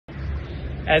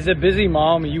As a busy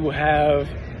mom, you have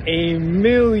a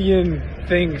million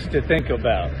things to think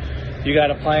about. You got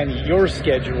to plan your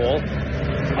schedule.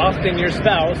 Often your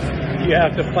spouse, you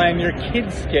have to plan your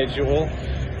kids' schedule.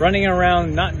 Running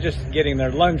around, not just getting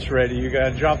their lunch ready, you got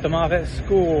to drop them off at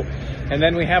school. And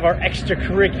then we have our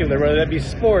extracurricular, whether that be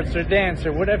sports or dance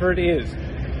or whatever it is.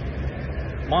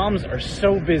 Moms are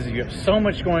so busy, you have so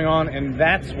much going on, and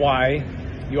that's why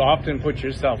you often put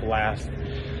yourself last.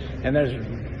 And there's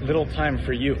little time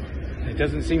for you. It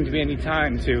doesn't seem to be any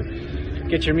time to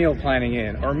get your meal planning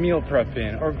in, or meal prep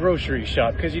in, or grocery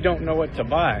shop, because you don't know what to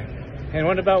buy. And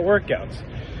what about workouts?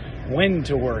 When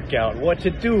to work out, what to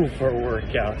do for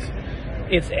workouts.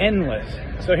 It's endless.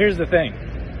 So here's the thing.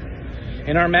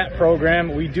 In our MAP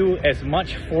program, we do as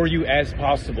much for you as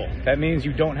possible. That means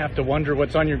you don't have to wonder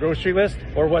what's on your grocery list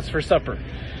or what's for supper.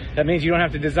 That means you don't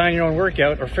have to design your own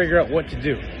workout or figure out what to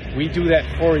do. We do that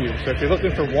for you. So if you're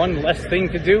looking for one less thing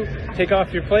to do, take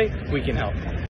off your plate, we can help.